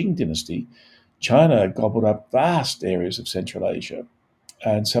at the Qing dynasty, China gobbled up vast areas of Central Asia,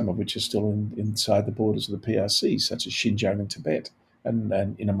 and some of which are still inside the borders of the PRC, such as Xinjiang and Tibet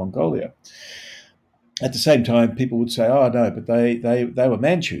and Inner Mongolia. At the same time, people would say, oh, no, but they were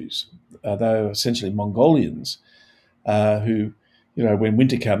Manchus. They were essentially Mongolians who, when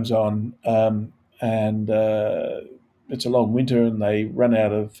winter comes on and it's a long winter and they run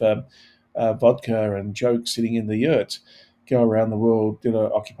out of vodka and jokes sitting in the yurts, go around the world,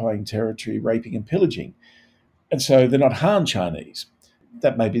 occupying territory, raping and pillaging. And so they're not Han Chinese.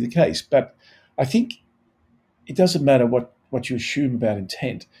 That may be the case. But I think it doesn't matter what you assume about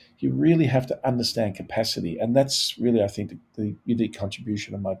intent. You really have to understand capacity. And that's really, I think, the unique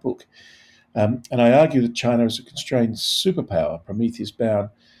contribution of my book. And I argue that China is a constrained superpower, Prometheus bound,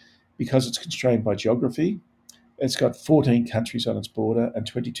 because it's constrained by geography. It's got 14 countries on its border and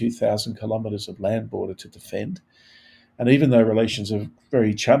 22,000 kilometres of land border to defend. And even though relations are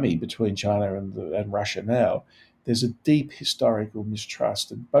very chummy between China and Russia now, there's a deep historical mistrust,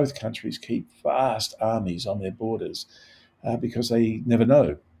 and both countries keep vast armies on their borders because they never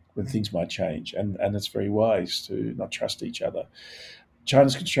know when things might change, and it's very wise to not trust each other.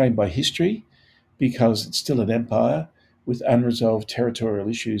 China's constrained by history because it's still an empire with unresolved territorial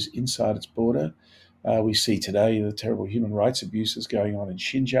issues inside its border. We see today the terrible human rights abuses going on in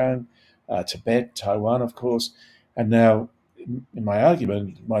Xinjiang, Tibet, Taiwan, of course, and now, in my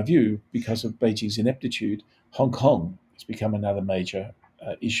argument, my view, because of Beijing's ineptitude, Hong Kong has become another major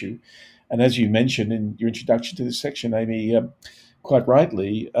issue. And as you mentioned in your introduction to this section, Amy, quite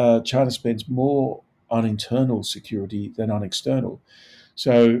rightly, China spends more on internal security than on external.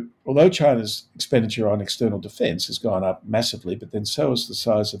 So, although China's expenditure on external defense has gone up massively, but then so has the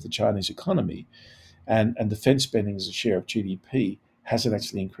size of the Chinese economy, and defense spending as a share of GDP hasn't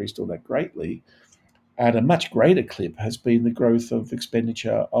actually increased all that greatly. At a much greater clip has been the growth of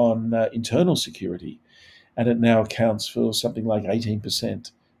expenditure on internal security, and it now accounts for something like 18%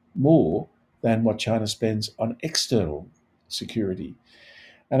 more than what China spends on external security.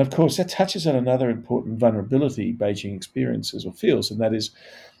 And of course, that touches on another important vulnerability Beijing experiences or feels, and that is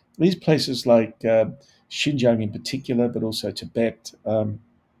these places like Xinjiang in particular, but also Tibet,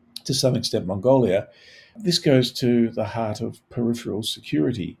 to some extent Mongolia. This goes to the heart of peripheral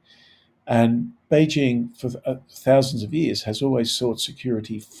security. And Beijing, for thousands of years, has always sought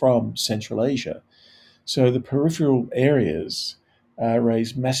security from Central Asia. So the peripheral areas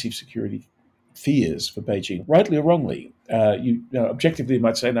raise massive security fears for Beijing, rightly or wrongly. Objectively, you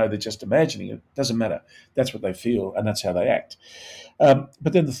might say, no, they're just imagining it. Doesn't matter. That's what they feel, and that's how they act. But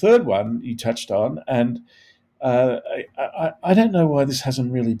then the third one you touched on, and I don't know why this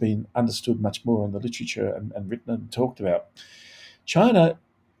hasn't really been understood much more in the literature and written and talked about. China,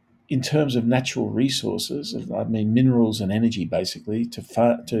 in terms of natural resources, I mean minerals and energy, basically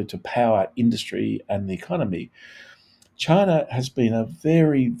to power industry and the economy. China has been a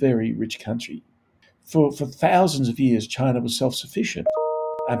very, very rich country. For thousands of years, China was self-sufficient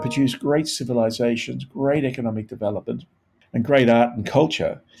and produced great civilizations, great economic development, and great art and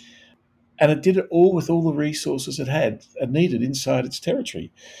culture. And it did it all with all the resources it had and needed inside its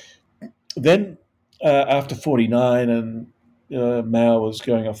territory. Then, after 49 and Mao was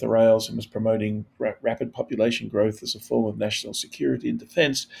going off the rails and was promoting rapid population growth as a form of national security and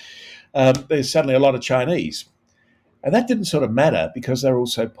defense, there's suddenly a lot of Chinese. And that didn't sort of matter because they were all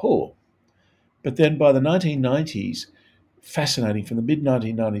so poor. But then by the 1990s, fascinating, from the mid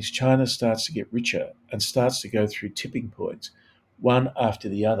 1990s, China starts to get richer and starts to go through tipping points, one after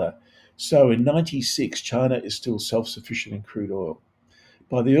the other. So in 96, China is still self sufficient in crude oil.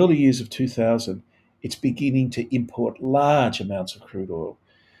 By the early years of 2000, it's beginning to import large amounts of crude oil.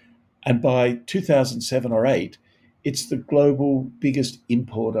 And by 2007 or 8, it's the global biggest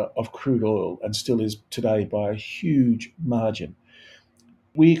importer of crude oil and still is today by a huge margin.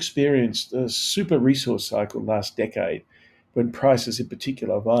 We experienced a super resource cycle last decade when prices, in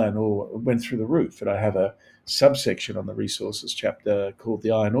particular of iron ore, went through the roof. And I have a subsection on the resources chapter called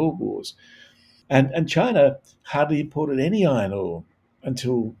the Iron Ore Wars. And China hardly imported any iron ore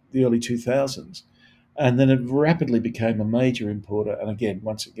until the early 2000s. And then it rapidly became a major importer. And again,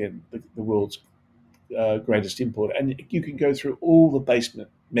 once again, the world's greatest importer. And you can go through all the base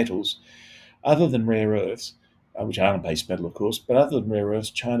metals, other than rare earths, which aren't a base metal, of course, but other than rare earths,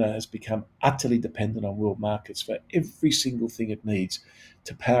 China has become utterly dependent on world markets for every single thing it needs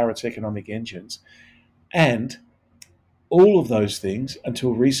to power its economic engines. And all of those things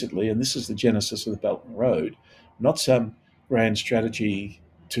until recently, and this is the genesis of the Belt and Road, not some grand strategy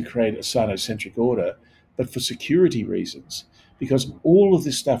to create a Sino-centric order, but for security reasons. Because all of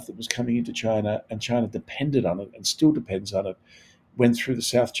this stuff that was coming into China, and China depended on it and still depends on it, went through the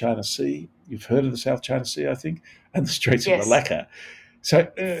South China Sea. You've heard of the South China Sea, I think, and the Straits of Malacca.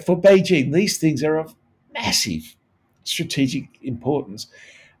 So for Beijing, these things are of massive strategic importance.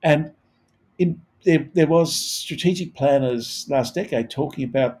 And there was strategic planners last decade talking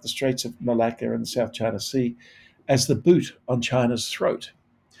about the Straits of Malacca and the South China Sea as the boot on China's throat.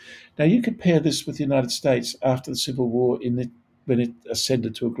 Now you compare this with the United States after the Civil War when it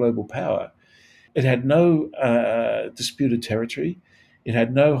ascended to a global power. It had no disputed territory. It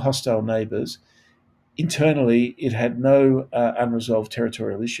had no hostile neighbors. Internally, it had no unresolved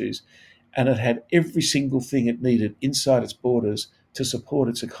territorial issues. And it had every single thing it needed inside its borders to support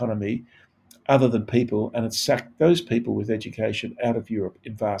its economy, other than people, and it sacked those people with education out of Europe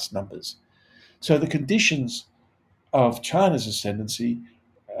in vast numbers. So the conditions of China's ascendancy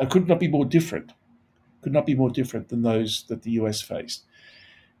could not be more different, than those that the US faced.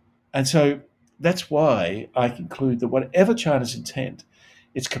 And so that's why I conclude that whatever China's intent,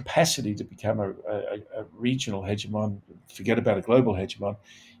 its capacity to become a regional hegemon, forget about a global hegemon,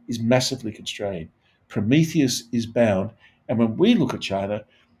 is massively constrained. Prometheus is bound. And when we look at China,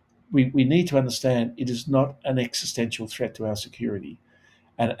 we need to understand it is not an existential threat to our security.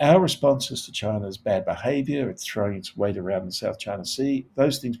 And our responses to China's bad behavior, it's throwing its weight around the South China Sea,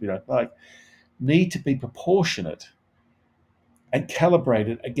 those things we don't like, need to be proportionate and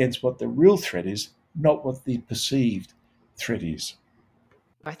calibrated against what the real threat is, not what the perceived threat is.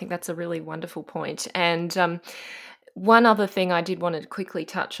 I think that's a really wonderful point. And one other thing I did want to quickly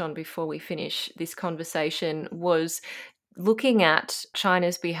touch on before we finish this conversation was looking at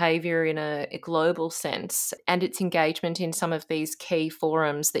China's behaviour in a global sense and its engagement in some of these key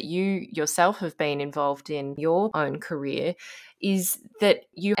forums that you yourself have been involved in your own career, is that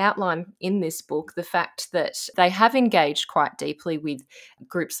you outline in this book the fact that they have engaged quite deeply with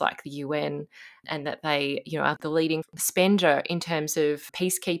groups like the UN, and that they, are the leading spender in terms of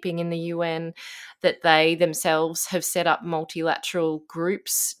peacekeeping in the UN, that they themselves have set up multilateral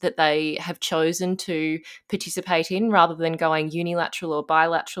groups that they have chosen to participate in rather than going unilateral or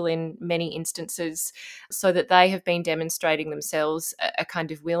bilateral in many instances, so that they have been demonstrating themselves a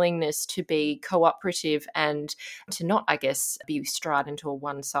kind of willingness to be cooperative and to not, I guess, be strident or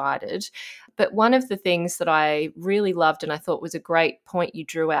one-sided. But one of the things that I really loved and I thought was a great point you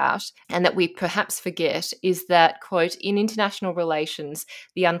drew out, and that we perhaps forget, is that, quote, in international relations,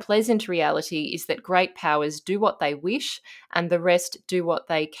 the unpleasant reality is that great powers do what they wish and the rest do what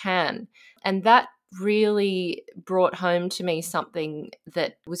they can. And that really brought home to me something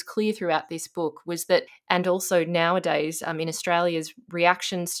that was clear throughout this book, was that, and also nowadays in Australia's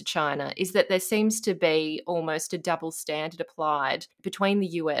reactions to China, is that there seems to be almost a double standard applied between the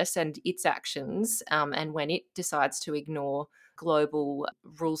US and its actions, and when it decides to ignore global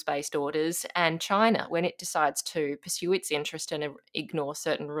rules-based orders, and China when it decides to pursue its interest and ignore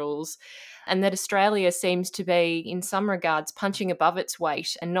certain rules. And that Australia seems to be, in some regards, punching above its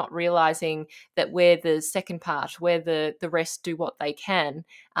weight and not realising that we're the second part, where the rest do what they can,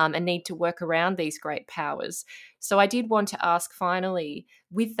 and need to work around these great powers. So I did want to ask finally,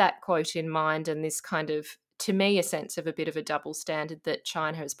 with that quote in mind and this kind of, to me, a sense of a bit of a double standard that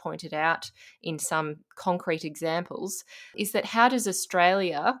China has pointed out in some concrete examples, is that how does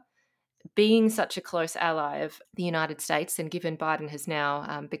Australia, being such a close ally of the United States, and given Biden has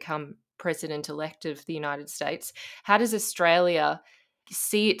now become president-elect of the United States, how does Australia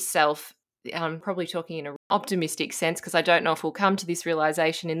see itself, I'm probably talking in an optimistic sense because I don't know if we'll come to this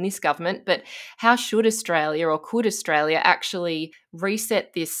realisation in this government, but how should Australia, or could Australia, actually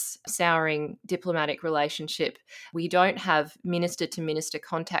reset this souring diplomatic relationship? We don't have minister-to-minister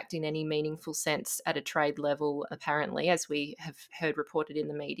contact in any meaningful sense at a trade level, apparently, as we have heard reported in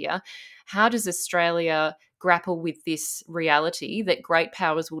the media. How does Australia grapple with this reality that great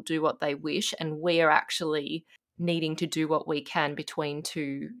powers will do what they wish and we are actually needing to do what we can between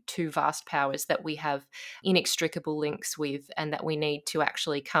two vast powers that we have inextricable links with, and that we need to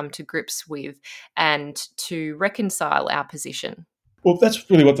actually come to grips with and to reconcile our position? Well, that's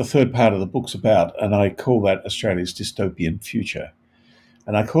really what the third part of the book's about, and I call that Australia's dystopian future.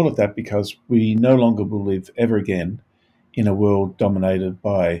 And I call it that because we no longer will live ever again in a world dominated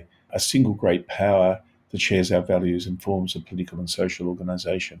by a single great power that shares our values and forms of political and social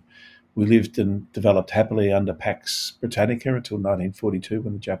organisation. We lived and developed happily under Pax Britannica until 1942,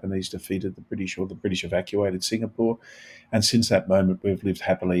 when the Japanese defeated the British, or the British evacuated Singapore. And since that moment, we've lived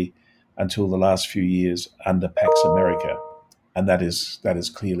happily until the last few years under Pax America. And that is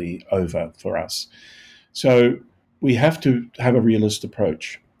clearly over for us. So we have to have a realist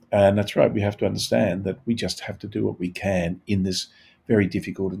approach. And that's right, we have to understand that we just have to do what we can in this very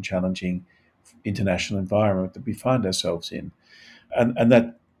difficult and challenging international environment that we find ourselves in. And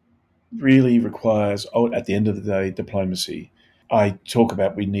that really requires, at the end of the day, diplomacy. I talk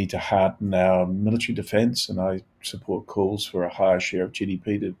about we need to harden our military defence, and I support calls for a higher share of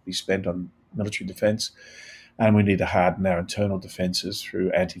GDP to be spent on military defence. And we need to harden our internal defences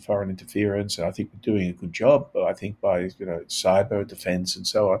through anti-foreign interference. And I think we're doing a good job, I think, by cyber defence and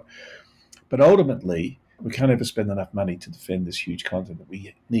so on. But ultimately, we can't ever spend enough money to defend this huge continent.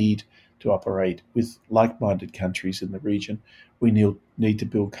 We need to operate with like-minded countries in the region. We need to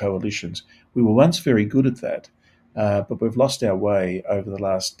build coalitions. We were once very good at that, but we've lost our way over the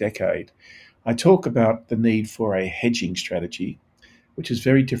last decade. I talk about the need for a hedging strategy, which is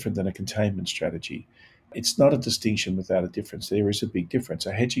very different than a containment strategy. It's not a distinction without a difference. There is a big difference.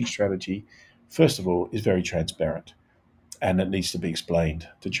 A hedging strategy, first of all, is very transparent, and it needs to be explained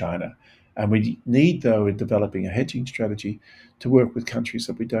to China. And we need, though, in developing a hedging strategy, to work with countries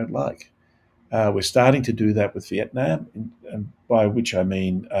that we don't like. We're starting to do that with Vietnam, and by which I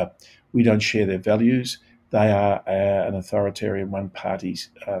mean we don't share their values. They are an authoritarian one-party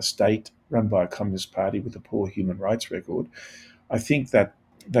state run by a communist party with a poor human rights record. I think that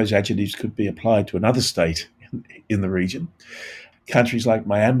those adjectives could be applied to another state in the region. Countries like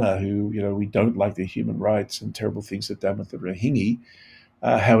Myanmar, who we don't like their human rights and terrible things they've done with the Rohingya,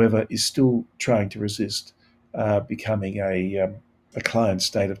 however, is still trying to resist becoming a client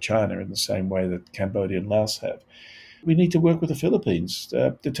state of China in the same way that Cambodia and Laos have. We need to work with the Philippines.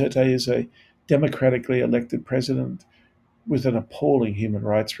 Duterte is a democratically elected president, with an appalling human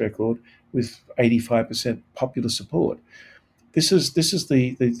rights record with 85% popular support. This is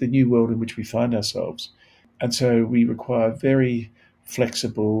the new world in which we find ourselves. And so we require very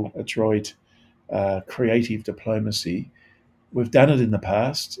flexible, adroit, creative diplomacy. We've done it in the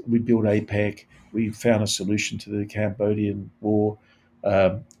past. We built APEC. We found a solution to the Cambodian war.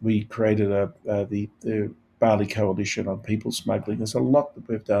 We created the Bali Coalition on people smuggling. There's a lot that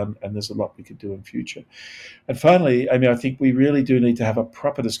we've done, and there's a lot we could do in future. And finally, I think we really do need to have a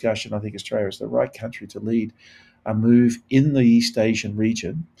proper discussion. I think Australia is the right country to lead a move in the East Asian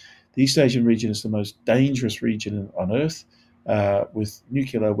region. The East Asian region is the most dangerous region on Earth, with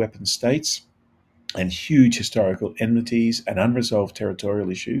nuclear weapon states and huge historical enmities and unresolved territorial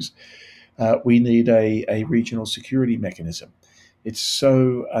issues. We need a regional security mechanism. It's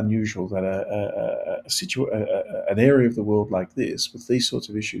so unusual that an area of the world like this, with these sorts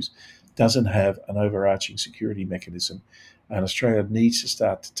of issues, doesn't have an overarching security mechanism. And Australia needs to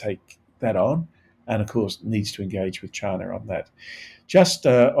start to take that on, and of course needs to engage with China on that. Just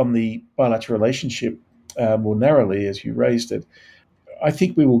on the bilateral relationship, more narrowly, as you raised it, I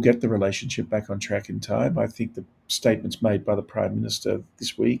think we will get the relationship back on track in time. I think the statements made by the Prime Minister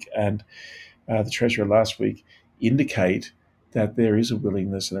this week and the Treasurer last week indicate that there is a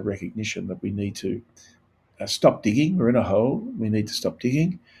willingness and a recognition that we need to stop digging. We're in a hole. We need to stop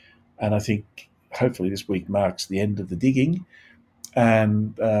digging. And I think hopefully this week marks the end of the digging,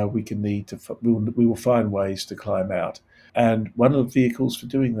 and we will find ways to climb out. And one of the vehicles for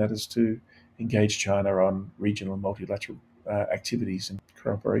doing that is to engage China on regional and multilateral activities and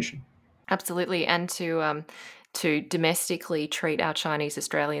cooperation. Absolutely, and to domestically treat our Chinese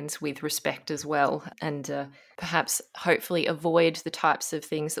Australians with respect as well, and perhaps hopefully avoid the types of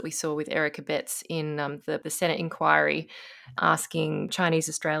things that we saw with Eric Abetz in the Senate inquiry, asking Chinese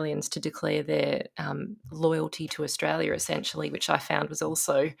Australians to declare their loyalty to Australia, essentially, which I found was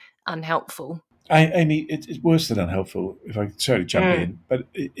also unhelpful. Amy, it's worse than unhelpful, if I sorry to jump in, but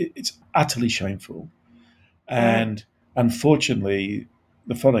it's utterly shameful. And unfortunately,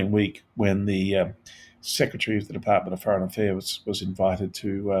 the following week, when the Secretary of the Department of Foreign Affairs was invited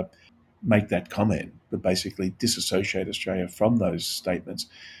to make that comment, but basically disassociate Australia from those statements,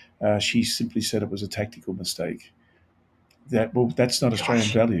 she simply said it was a tactical mistake. That's not Australian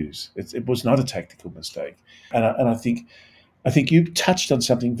values. It was not a tactical mistake, and I think you touched on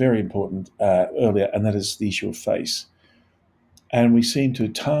something very important earlier, and that is the issue of face. And we seem to,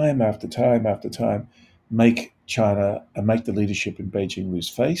 time after time after time, make China and make the leadership in Beijing lose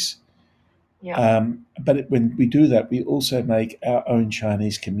face. Yeah. But when we do that, we also make our own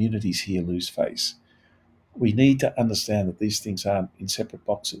Chinese communities here lose face. We need to understand that these things aren't in separate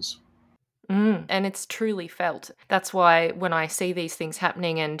boxes. And it's truly felt. That's why when I see these things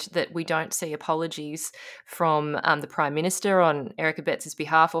happening and that we don't see apologies from the Prime Minister on Eric Abetz's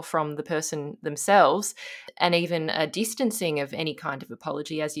behalf or from the person themselves, and even a distancing of any kind of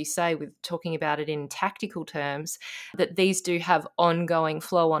apology, as you say, with talking about it in tactical terms, that these do have ongoing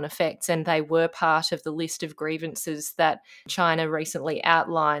flow-on effects, and they were part of the list of grievances that China recently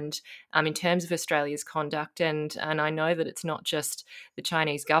outlined in terms of Australia's conduct. And I know that it's not just the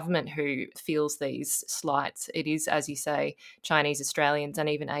Chinese government who feels these slights. It is, as you say, Chinese Australians and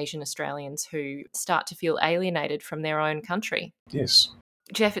even Asian Australians who start to feel alienated from their own country. Yes.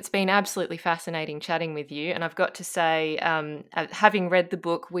 Jeff, it's been absolutely fascinating chatting with you. And I've got to say, having read the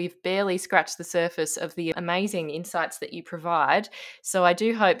book, we've barely scratched the surface of the amazing insights that you provide. So I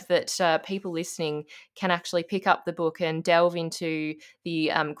do hope that people listening can actually pick up the book and delve into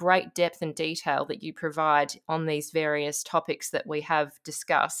the great depth and detail that you provide on these various topics that we have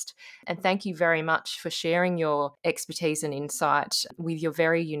discussed. And thank you very much for sharing your expertise and insight with your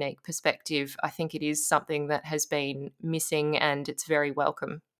very unique perspective. I think it is something that has been missing, and it's very welcome.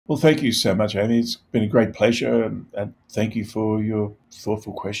 Well, thank you so much, Amy. It's been a great pleasure, and thank you for your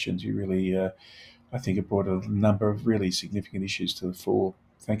thoughtful questions. You really, I think, it brought a number of really significant issues to the fore.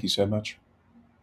 Thank you so much.